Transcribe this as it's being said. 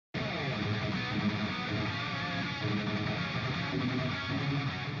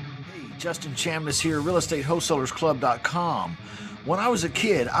Justin Chamness here, realestatewholesalersclub.com. When I was a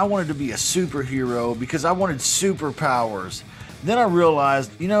kid, I wanted to be a superhero because I wanted superpowers. Then I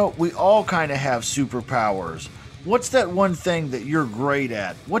realized, we all kind of have superpowers. What's that one thing that you're great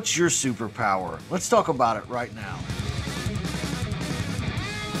at? What's your superpower? Let's talk about it right now.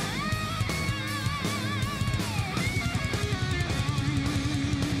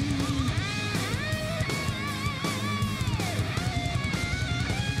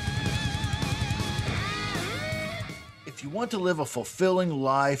 If you want to live a fulfilling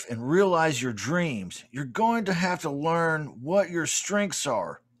life and realize your dreams, you're going to have to learn what your strengths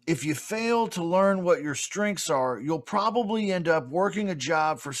are. If you fail to learn what your strengths are, you'll probably end up working a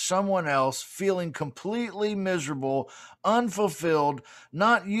job for someone else, feeling completely miserable, unfulfilled,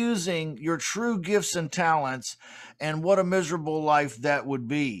 not using your true gifts and talents, and what a miserable life that would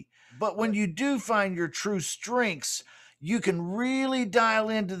be. But when you do find your true strengths, you can really dial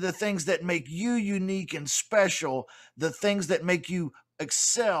into the things that make you unique and special, the things that make you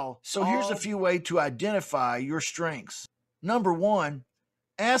excel. So here's a few ways to identify your strengths. Number one,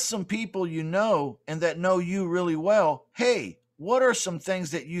 ask some people you know and that know you really well, hey, what are some things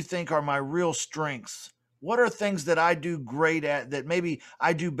that you think are my real strengths? What are things that I do great at that maybe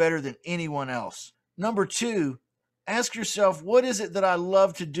I do better than anyone else? Number two, ask yourself, what is it that I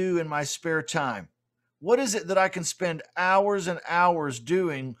love to do in my spare time? What is it that I can spend hours and hours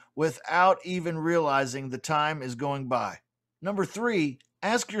doing without even realizing the time is going by? Number three,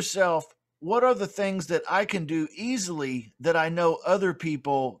 ask yourself, what are the things that I can do easily that I know other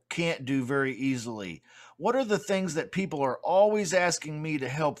people can't do very easily? What are the things that people are always asking me to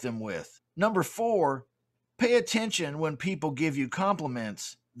help them with? Number four, pay attention when people give you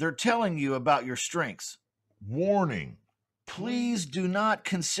compliments. They're telling you about your strengths. Warning. Please do not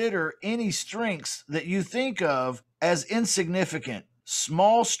consider any strengths that you think of as insignificant.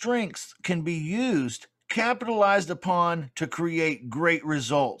 Small strengths can be used, capitalized upon to create great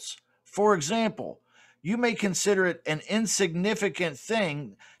results. For example, you may consider it an insignificant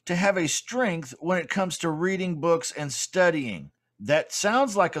thing to have a strength when it comes to reading books and studying. That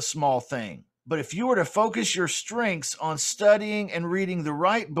sounds like a small thing, but if you were to focus your strengths on studying and reading the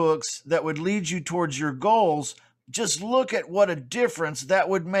right books that would lead you towards your goals, just look at what a difference that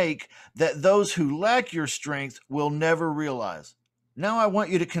would make that those who lack your strength will never realize. Now I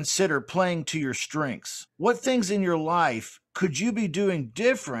want you to consider playing to your strengths. What things in your life could you be doing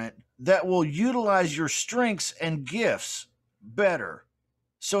different that will utilize your strengths and gifts better?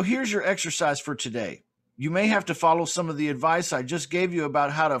 So here's your exercise for today. You may have to follow some of the advice I just gave you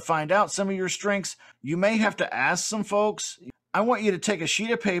about how to find out some of your strengths. You may have to ask some folks. I want you to take a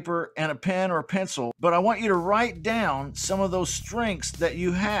sheet of paper and a pen or pencil, but I want you to write down some of those strengths that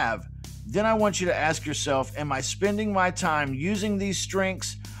you have. Then I want you to ask yourself, am I spending my time using these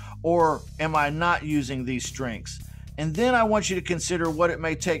strengths or am I not using these strengths? And then I want you to consider what it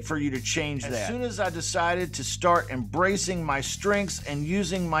may take for you to change that. As soon as I decided to start embracing my strengths and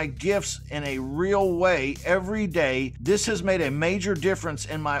using my gifts in a real way every day, this has made a major difference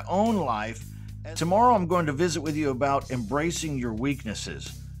in my own life. Tomorrow I'm going to visit with you about embracing your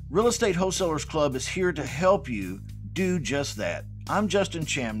weaknesses. Real Estate Wholesalers Club is here to help you do just that. I'm Justin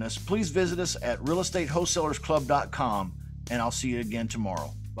Chamness. Please visit us at realestatewholesalersclub.com and I'll see you again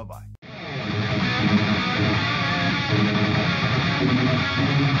tomorrow. Bye-bye.